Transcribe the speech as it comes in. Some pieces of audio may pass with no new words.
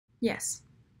Yes.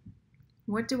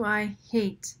 What do I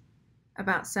hate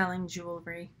about selling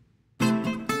jewelry?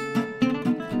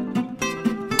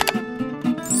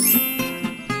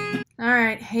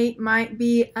 Alright, hate might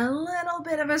be a little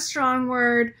bit of a strong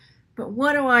word, but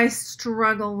what do I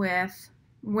struggle with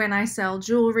when I sell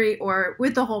jewelry, or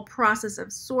with the whole process of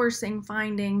sourcing,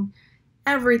 finding,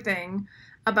 everything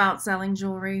about selling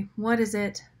jewelry? What is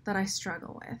it that I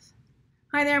struggle with?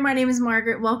 Hi there, my name is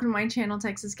Margaret. Welcome to my channel,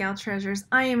 Texas Gal Treasures.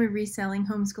 I am a reselling,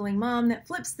 homeschooling mom that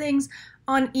flips things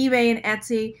on eBay and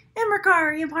Etsy and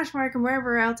Mercari and Poshmark and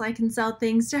wherever else I can sell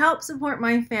things to help support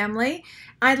my family.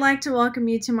 I'd like to welcome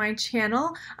you to my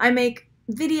channel. I make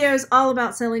videos all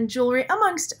about selling jewelry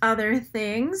amongst other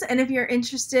things, and if you're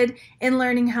interested in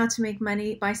learning how to make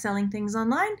money by selling things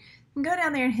online, then go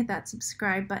down there and hit that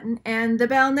subscribe button and the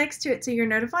bell next to it so you're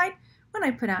notified when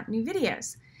I put out new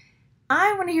videos.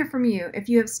 I want to hear from you. If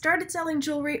you have started selling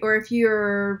jewelry, or if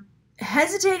you're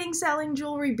hesitating selling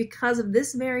jewelry because of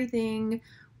this very thing,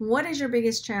 what is your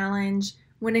biggest challenge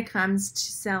when it comes to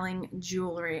selling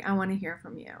jewelry? I want to hear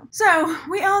from you. So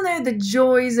we all know the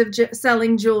joys of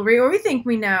selling jewelry, or we think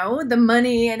we know, the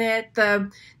money in it,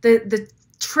 the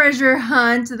treasure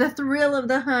hunt, the thrill of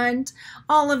the hunt,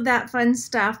 all of that fun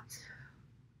stuff.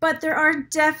 But there are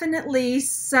definitely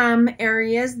some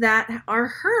areas that are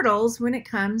hurdles when it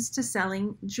comes to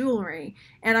selling jewelry,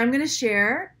 and I'm going to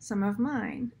share some of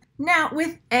mine. Now,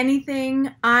 with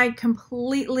anything, I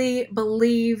completely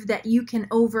believe that you can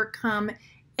overcome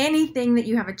anything that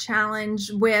you have a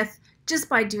challenge with just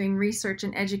by doing research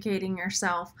and educating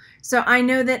yourself. So I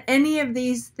know that any of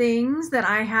these things that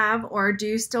I have or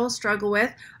do still struggle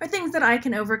with are things that I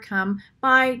can overcome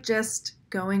by just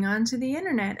going onto the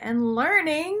internet and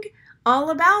learning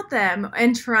all about them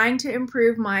and trying to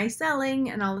improve my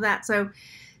selling and all of that. So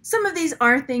some of these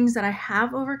are things that I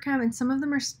have overcome, and some of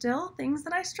them are still things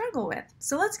that I struggle with.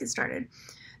 So let's get started.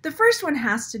 The first one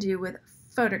has to do with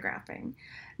photographing.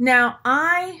 Now,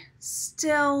 I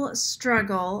still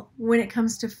struggle when it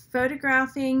comes to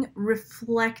photographing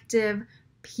reflective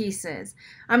pieces.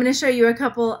 I'm going to show you a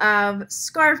couple of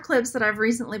scarf clips that I've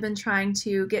recently been trying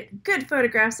to get good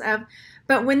photographs of,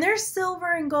 but when they're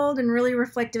silver and gold and really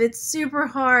reflective, it's super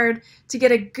hard to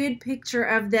get a good picture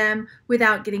of them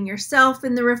without getting yourself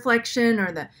in the reflection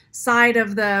or the side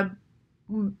of the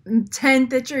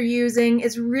tent that you're using.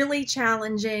 Is really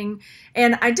challenging.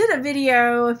 And I did a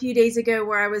video a few days ago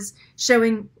where I was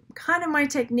showing kind of my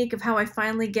technique of how I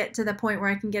finally get to the point where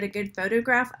I can get a good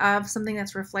photograph of something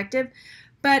that's reflective.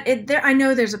 But I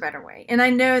know there's a better way, and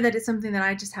I know that it's something that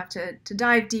I just have to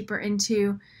dive deeper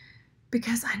into,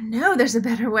 because I know there's a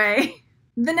better way.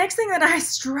 The next thing that I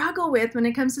struggle with when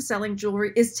it comes to selling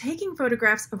jewelry is taking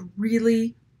photographs of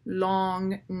really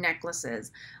long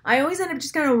necklaces. I always end up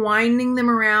just kind of winding them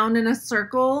around in a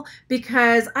circle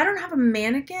because I don't have a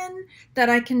mannequin that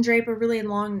I can drape a really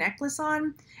long necklace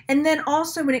on. And then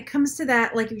also when it comes to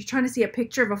that, like if you're trying to see a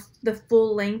picture of the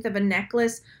full length of a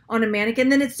necklace on a mannequin,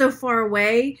 then it's so far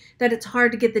away that it's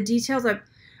hard to get the details.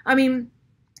 I mean,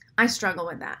 I struggle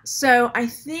with that. So I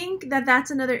think that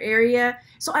that's another area.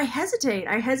 So I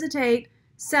hesitate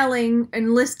selling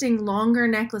and listing longer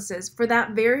necklaces for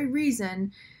that very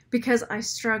reason, because I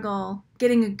struggle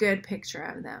getting a good picture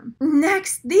of them.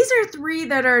 Next, these are three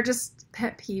that are just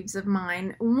pet peeves of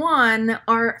mine. One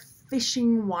are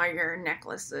fishing wire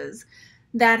necklaces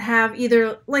that have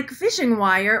either like fishing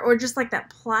wire or just like that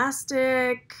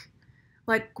plastic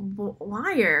like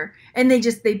wire, and they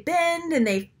bend and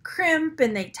they crimp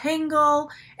and they tangle,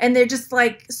 and they're just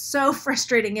like so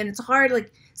frustrating. And it's hard,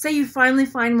 like say you finally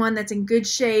find one that's in good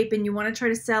shape and you want to try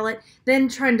to sell it, then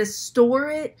trying to store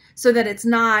it so that it's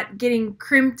not getting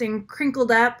crimped and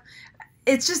crinkled up.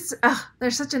 It's just, they're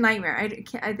such a nightmare.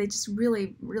 They just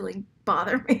really, really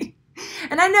bother me.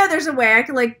 And I know there's a way I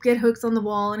could like get hooks on the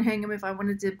wall and hang them if I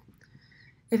wanted to,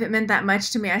 if it meant that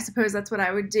much to me. I suppose that's what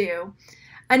I would do.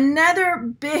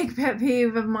 Another big pet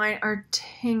peeve of mine are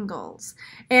tangles.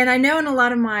 And I know in a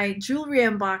lot of my jewelry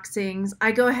unboxings,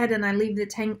 I go ahead and I leave the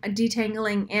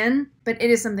detangling in, but it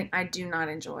is something I do not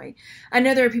enjoy. I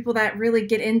know there are people that really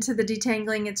get into the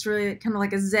detangling. It's really kind of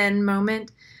like a zen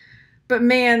moment. But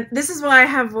man, this is why I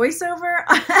have voiceover.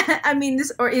 I mean,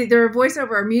 or either a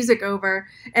voiceover or music over,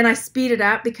 and I speed it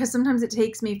up because sometimes it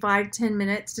takes me 5-10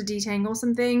 minutes to detangle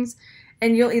some things,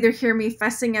 and you'll either hear me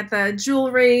fussing at the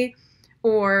jewelry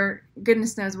or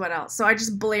goodness knows what else. So I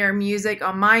just blare music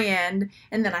on my end,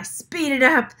 and then I speed it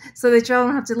up so that y'all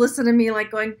don't have to listen to me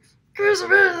like going,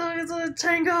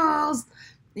 tangles.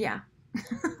 Yeah.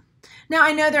 Now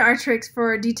I know there are tricks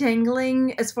for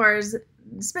detangling as far as,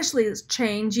 especially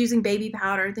chains, using baby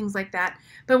powder, things like that.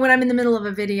 But when I'm in the middle of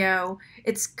a video,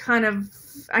 it's kind of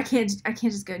I can't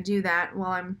just go do that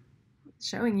while I'm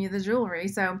showing you the jewelry.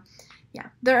 So yeah,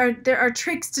 there are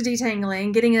tricks to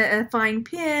detangling, getting a fine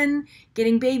pin,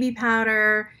 getting baby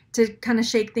powder to kind of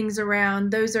shake things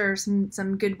around. Those are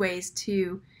some good ways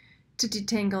to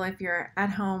detangle if you're at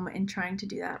home and trying to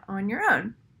do that on your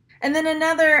own. And then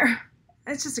another,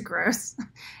 it's just a gross,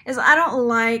 is I don't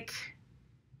like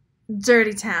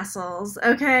dirty tassels.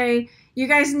 Okay, you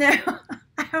guys know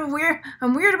I'm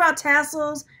weird about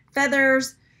tassels,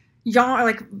 feathers, yarn,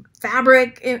 like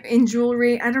fabric in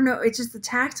jewelry. I don't know. It's just the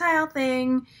tactile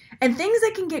thing, and things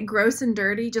that can get gross and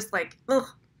dirty. Just like ugh,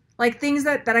 like things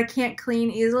that I can't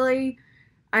clean easily.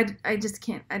 I just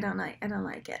can't. I don't like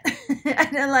it. I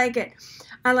don't like it.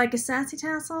 I like a sassy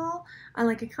tassel. I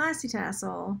like a classy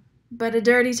tassel, but a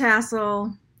dirty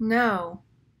tassel, no.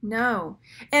 No.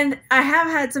 And I have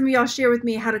had some of y'all share with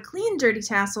me how to clean dirty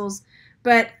tassels,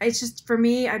 but it's just, for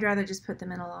me, I'd rather just put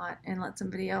them in a lot and let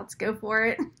somebody else go for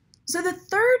it. So the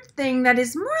third thing that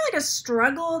is more like a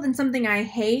struggle than something I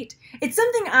hate, it's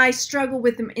something I struggle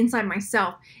with inside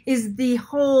myself, is the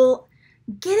whole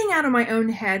getting out of my own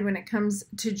head when it comes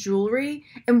to jewelry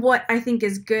and what I think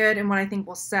is good and what I think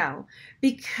will sell.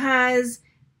 Because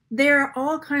there are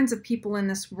all kinds of people in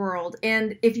this world,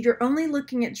 and if you're only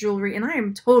looking at jewelry, and I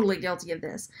am totally guilty of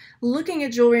this, looking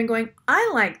at jewelry and going,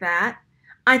 I like that,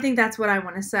 I think that's what I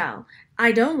want to sell.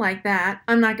 I don't like that,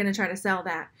 I'm not going to try to sell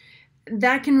that.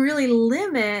 That can really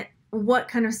limit what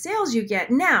kind of sales you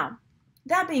get. Now,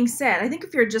 that being said, I think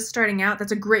if you're just starting out,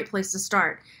 that's a great place to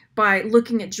start, by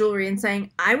looking at jewelry and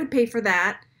saying, I would pay for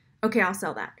that, okay, I'll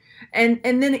sell that. And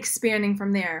then expanding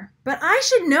from there. But I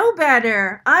should know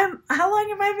better. How long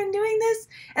have I been doing this?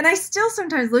 And I still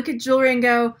sometimes look at jewelry and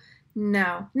go,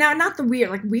 no. Now, not the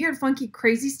weird, funky,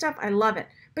 crazy stuff. I love it.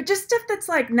 But just stuff that's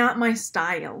like not my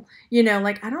style. You know,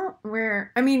 like I don't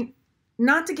wear, I mean,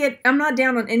 I'm not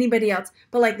down on anybody else,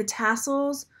 but like the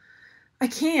tassels, I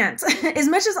can't. As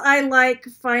much as I like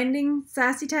finding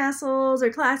sassy tassels or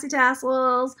classy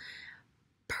tassels,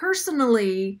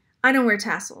 personally, I don't wear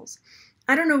tassels.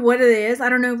 I don't know what it is. I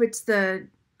don't know if it's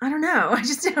I don't know. I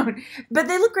just don't. But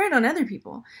they look great on other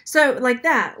people. So like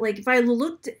that, like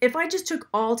if I just took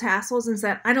all tassels and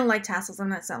said, I don't like tassels, I'm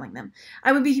not selling them,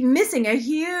 I would be missing a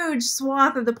huge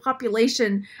swath of the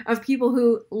population of people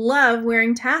who love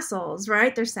wearing tassels,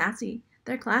 right? They're sassy.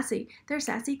 They're classy. They're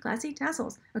sassy, classy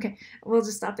tassels. Okay, we'll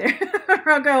just stop there.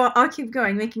 I'll keep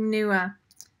going, making new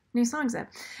songs up.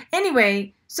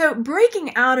 Anyway, so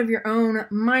breaking out of your own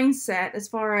mindset as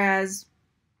far as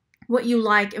what you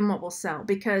like and what will sell,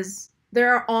 because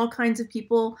there are all kinds of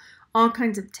people, all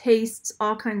kinds of tastes,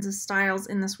 all kinds of styles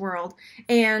in this world,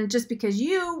 and just because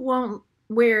you won't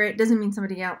wear it doesn't mean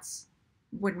somebody else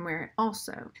wouldn't wear it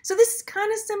also. So this is kind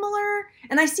of similar,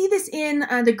 and I see this in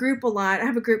the group a lot. I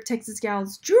have a group, Texas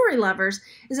Gals Jewelry Lovers,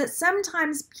 is that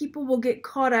sometimes people will get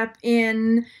caught up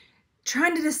in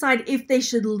trying to decide if they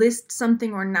should list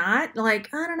something or not. Like,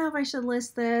 I don't know if I should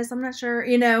list this, I'm not sure,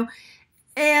 you know.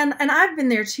 And I've been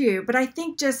there too, but I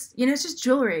think just, you know, it's just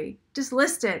jewelry. Just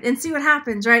list it and see what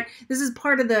happens, right? This is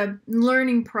part of the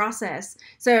learning process.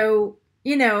 So,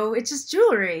 you know, it's just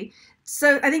jewelry.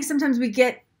 So I think sometimes we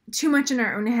get too much in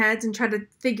our own heads and try to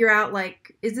figure out,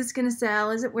 like, is this going to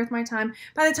sell? Is it worth my time?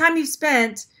 By the time you've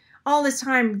spent all this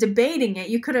time debating it,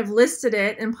 you could have listed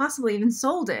it and possibly even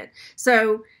sold it.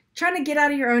 So trying to get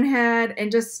out of your own head and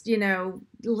just, you know,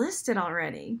 list it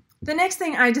already. The next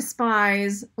thing I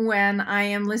despise when I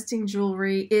am listing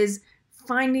jewelry is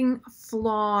finding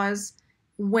flaws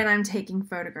when I'm taking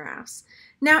photographs.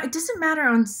 Now, it doesn't matter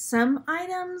on some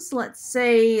items. Let's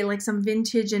say like some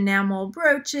vintage enamel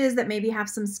brooches that maybe have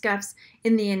some scuffs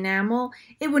in the enamel.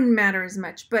 It wouldn't matter as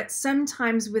much, but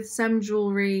sometimes with some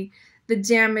jewelry, the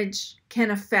damage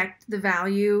can affect the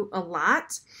value a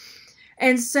lot.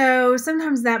 And so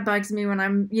sometimes that bugs me when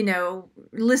I'm, you know,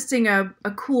 listing a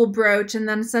cool brooch and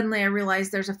then suddenly I realize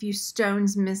there's a few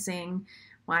stones missing.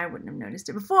 Well, I wouldn't have noticed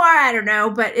it before, I don't know,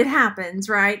 but it happens,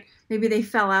 right? Maybe they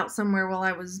fell out somewhere while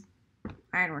I was,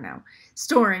 I don't know,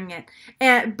 storing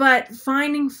it. But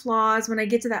finding flaws when I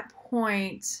get to that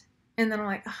point, and then I'm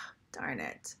like, oh, darn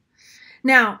it.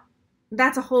 Now,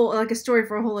 that's a story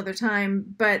for a whole other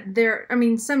time, but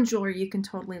some jewelry you can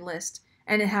totally list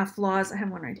and it have flaws. I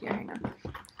have one right here. Hang on.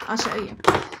 I'll show you.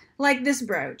 Like this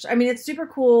brooch. I mean, it's super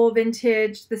cool,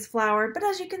 vintage, this flower, but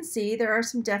as you can see, there are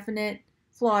some definite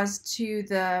flaws to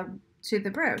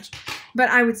the brooch. But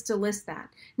I would still list that.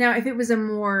 Now, if it was a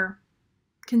more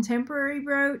contemporary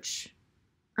brooch,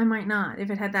 I might not, if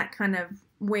it had that kind of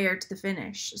wear to the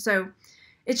finish. So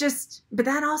it's just, but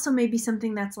that also may be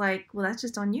something that's like, well, that's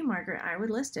just on you, Margaret. I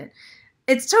would list it.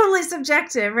 It's totally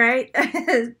subjective, right?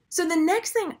 So the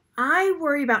next thing I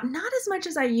worry about, not as much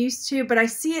as I used to, but I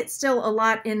see it still a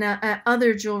lot in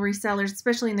other jewelry sellers,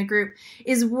 especially in the group,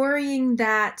 is worrying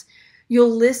that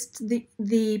you'll list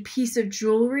the piece of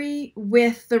jewelry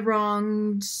with the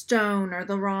wrong stone or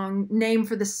the wrong name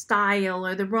for the style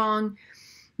or the wrong,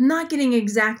 not getting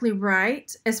exactly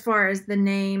right as far as the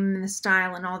name and the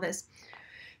style and all this.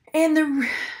 And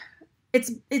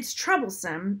it's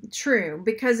troublesome, true,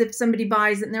 because if somebody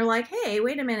buys it and they're like, hey,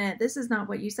 wait a minute, this is not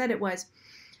what you said it was,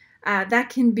 that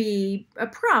can be a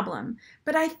problem.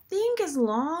 But I think as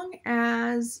long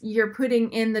as you're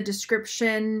putting in the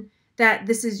description that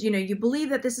this is, you believe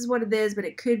that this is what it is, but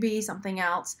it could be something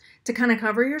else, to kind of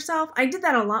cover yourself. I did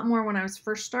that a lot more when I was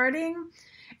first starting,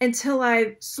 until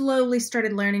I slowly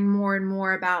started learning more and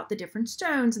more about the different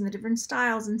stones and the different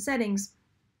styles and settings.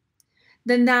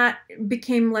 Then that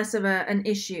became less of an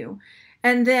issue.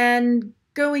 And then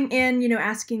going in,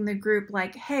 asking the group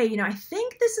like, hey, I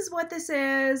think this is what this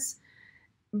is,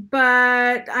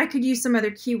 but I could use some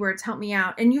other keywords, help me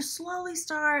out. And you slowly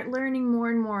start learning more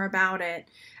and more about it.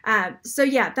 So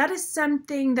yeah, that is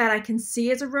something that I can see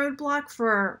as a roadblock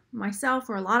for myself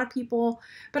or a lot of people.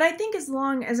 But I think as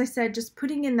long as I said, just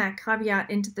putting in that caveat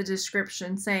into the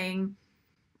description saying,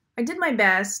 I did my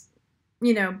best,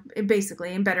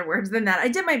 basically in better words than that, I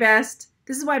did my best.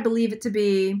 This is what I believe it to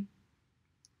be.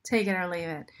 Take it or leave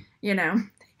it.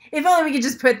 If only we could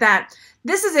just put that.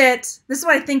 This is it. This is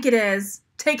what I think it is.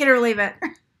 Take it or leave it.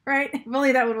 Right? If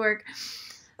only that would work.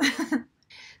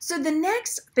 So the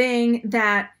next thing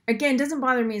that, again, doesn't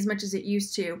bother me as much as it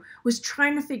used to, was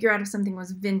trying to figure out if something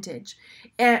was vintage.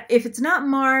 If it's not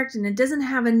marked and it doesn't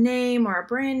have a name or a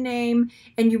brand name,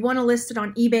 and you want to list it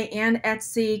on eBay and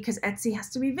Etsy, because Etsy has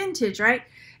to be vintage, right?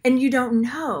 And you don't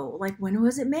know, like, when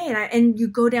was it made? And you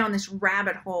go down this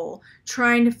rabbit hole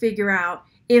trying to figure out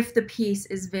if the piece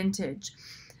is vintage.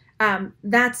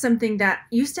 That's something that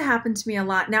used to happen to me a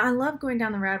lot. Now, I love going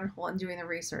down the rabbit hole and doing the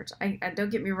research. I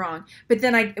don't get me wrong. But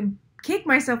then I kick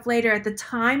myself later at the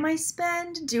time I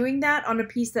spend doing that on a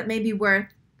piece that may be worth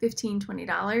 $15,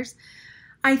 $20.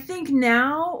 I think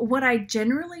now what I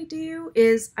generally do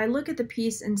is I look at the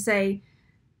piece and say,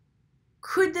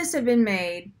 could this have been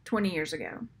made 20 years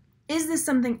ago? Is this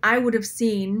something I would have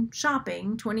seen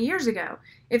shopping 20 years ago?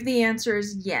 If the answer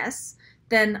is yes,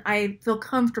 then I feel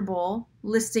comfortable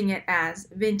listing it as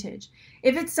vintage.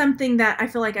 If it's something that I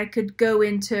feel like I could go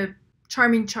into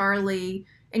Charming Charlie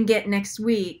and get next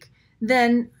week,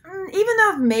 then even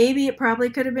though maybe it probably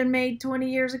could have been made 20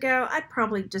 years ago, I'd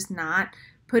probably just not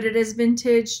put it as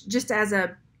vintage, just as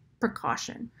a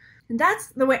precaution. And that's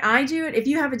the way I do it. If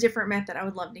you have a different method, I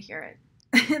would love to hear it.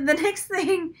 The next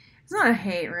thing, it's not a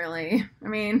hate really. I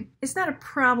mean, it's not a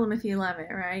problem if you love it,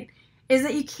 right? Is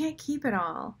that you can't keep it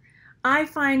all. I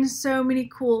find so many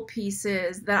cool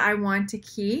pieces that I want to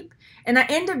keep. And I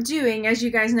end up doing, as you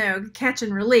guys know, catch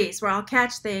and release, where I'll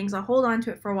catch things, I'll hold on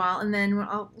to it for a while, and then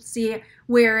I'll see it,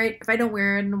 wear it. If I don't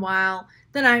wear it in a while,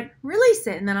 then I release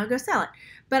it, and then I'll go sell it.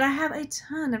 But I have a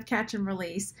ton of catch and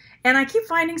release, and I keep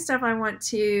finding stuff I want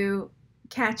to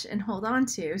catch and hold on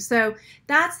to. So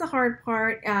that's the hard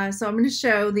part. So I'm going to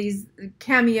show these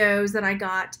cameos that I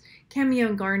got, cameo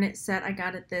and garnet set I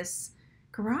got at this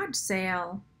garage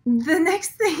sale. The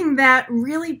next thing that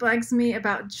really bugs me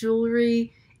about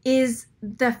jewelry is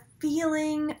the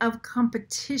feeling of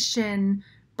competition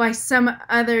by some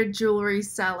other jewelry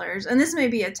sellers. And this may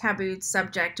be a taboo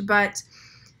subject, but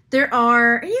there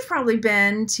are, and you've probably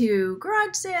been to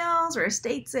garage sales or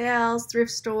estate sales, thrift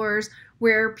stores,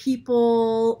 where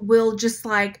people will just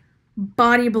like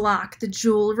body block the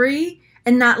jewelry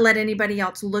and not let anybody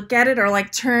else look at it, or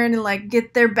like turn and like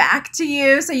get their back to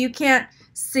you so you can't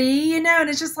see, and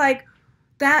it's just like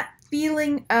that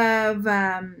feeling of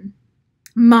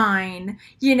mine,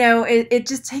 it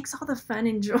just takes all the fun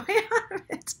and joy out of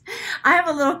it. I have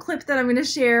a little clip that I'm going to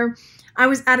share. I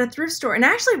was at a thrift store, and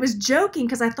actually was joking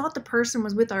because I thought the person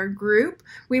was with our group.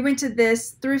 We went to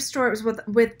this thrift store. It was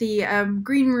with the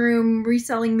Green Room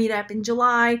Reselling meetup in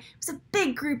July. It was a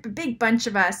big group, a big bunch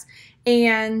of us.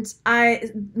 And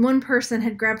one person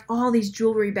had grabbed all these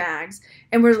jewelry bags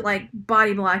and was like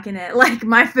body blocking it, like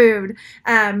my food,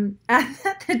 at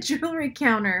the jewelry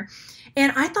counter.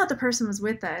 And I thought the person was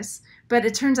with us, but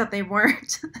it turns out they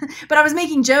weren't. But I was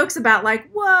making jokes about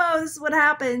like, whoa, this is what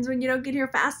happens when you don't get here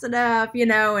fast enough,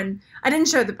 and I don't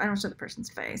show the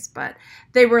person's face, but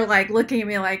they were like looking at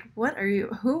me like, what are you,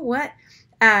 who, what?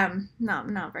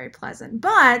 Not very pleasant,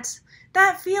 but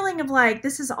that feeling of like,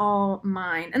 this is all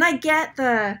mine. And I get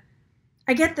the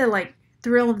like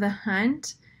thrill of the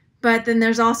hunt, but then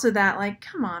there's also that like,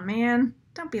 come on, man,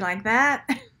 don't be like that.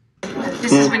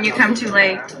 This is when you come too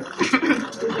late.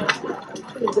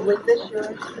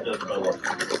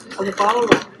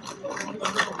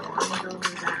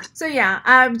 So yeah,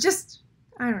 I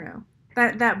don't know.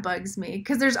 That bugs me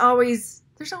because there's always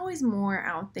more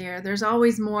out there. There's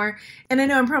always more. And I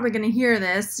know I'm probably going to hear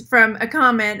this from a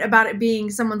comment about it being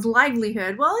someone's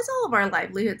livelihood. Well, it's all of our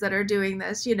livelihoods that are doing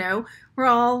this, you know. We're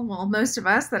all, well, most of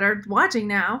us that are watching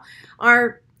now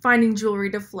are finding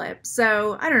jewelry to flip.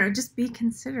 So, I don't know, just be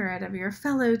considerate of your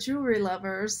fellow jewelry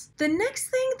lovers. The next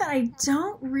thing that I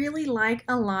don't really like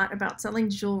a lot about selling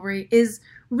jewelry is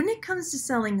when it comes to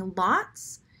selling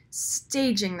lots,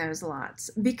 staging those lots,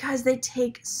 because they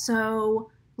take so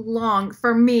long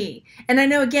for me. And I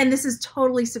know, again, this is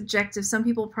totally subjective. Some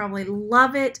people probably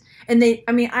love it. And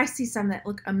I see some that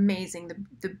look amazing.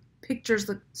 The pictures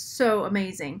look so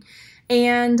amazing.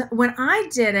 And when I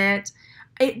did it,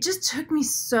 it just took me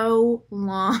so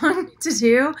long to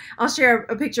do. I'll share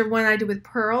a picture of one I did with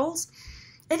pearls.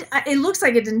 It looks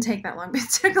like it didn't take that long, but it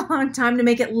took a long time to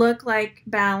make it look like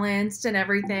balanced and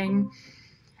everything.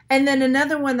 And then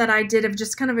another one that I did of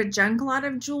just kind of a junk lot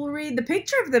of jewelry. The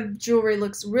picture of the jewelry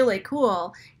looks really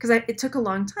cool because it took a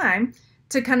long time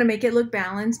to kind of make it look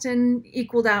balanced and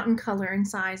equaled out in color and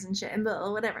size and shit and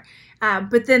whatever.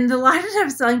 But then the lot ended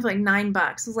up selling for like $9.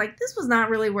 I was like, this was not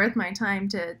really worth my time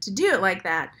to do it like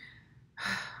that.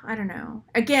 I don't know.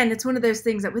 Again, it's one of those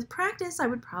things that with practice I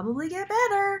would probably get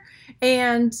better,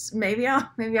 and maybe I'll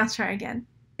try again.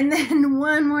 And then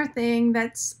one more thing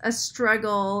that's a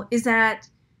struggle is that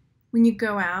when you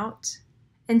go out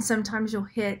and sometimes you'll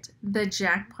hit the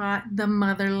jackpot, the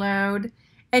mother lode,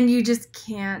 and you just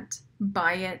can't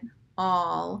buy it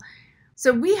all.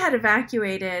 So we had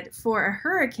evacuated for a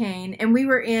hurricane and we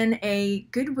were in a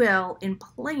Goodwill in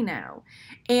Plano,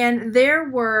 and there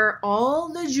were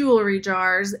all the jewelry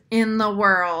jars in the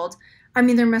world. I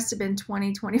mean, there must have been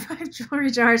 20, 25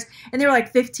 jewelry jars, and they were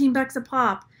like $15 a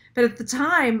pop. But at the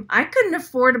time, I couldn't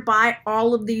afford to buy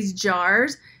all of these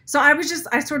jars. So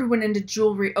I sort of went into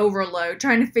jewelry overload,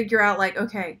 trying to figure out like,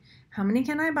 okay, how many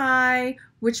can I buy?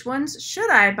 Which ones should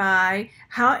I buy?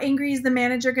 How angry is the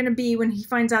manager going to be when he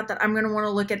finds out that I'm going to want to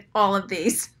look at all of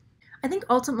these? I think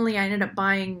ultimately I ended up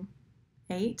buying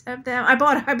 8 of them. I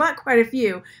bought quite a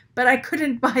few, but I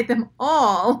couldn't buy them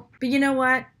all. But you know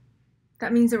what?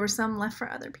 That means there were some left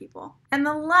for other people. And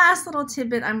the last little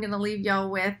tidbit I'm going to leave y'all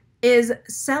with is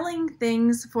selling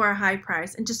things for a high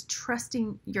price and just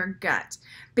trusting your gut,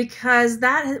 because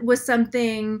that was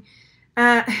something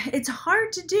it's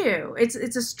hard to do. It's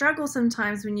a struggle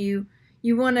sometimes when you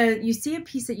see a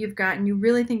piece that you've got and you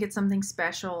really think it's something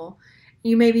special.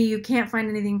 You can't find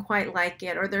anything quite like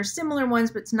it, or there's similar ones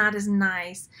but it's not as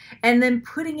nice, and then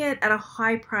putting it at a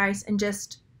high price and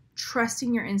just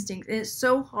trusting your instincts. And it's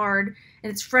so hard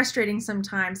and it's frustrating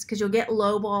sometimes because you'll get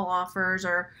lowball offers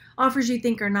or offers you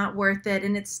think are not worth it,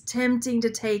 and it's tempting to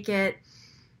take it,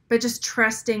 but just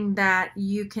trusting that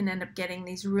you can end up getting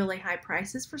these really high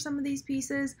prices for some of these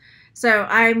pieces. So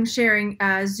I'm sharing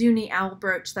a Zuni owl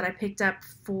brooch that I picked up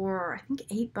for, I think,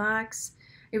 $8.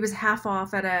 It was half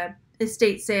off at a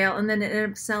estate sale, and then it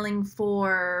ended up selling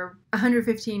for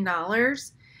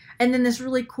 $115. And then this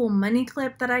really cool money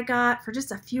clip that I got for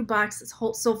just a few bucks, it's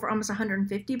sold for almost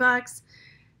 $150.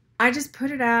 I just put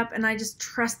it up and I just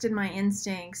trusted my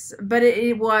instincts. But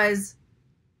it was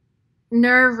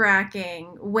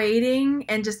nerve-wracking waiting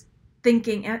and just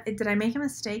thinking, did I make a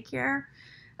mistake here?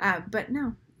 But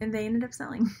no, and they ended up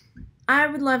selling. I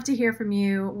would love to hear from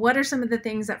you. What are some of the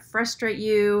things that frustrate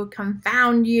you,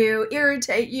 confound you,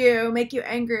 irritate you, make you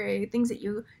angry, things that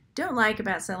you don't like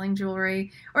about selling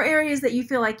jewelry, or areas that you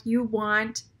feel like you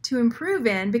want to improve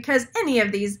in? Because any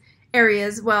of these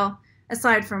areas, well,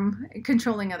 aside from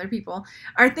controlling other people,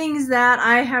 are things that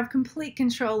I have complete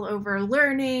control over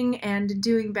learning and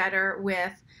doing better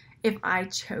with if I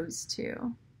chose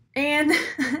to. And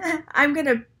I'm going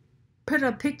to put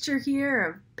a picture here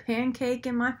of Pancake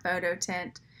in my photo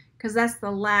tent, because that's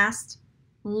the last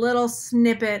little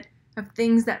snippet of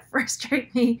things that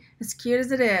frustrate me. As cute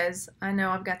as it is, I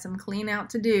know I've got some clean out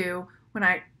to do when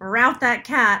I route that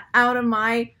cat out of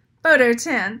my photo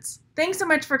tent. Thanks so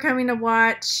much for coming to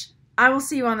watch. I will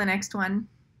see you on the next one.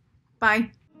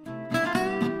 Bye.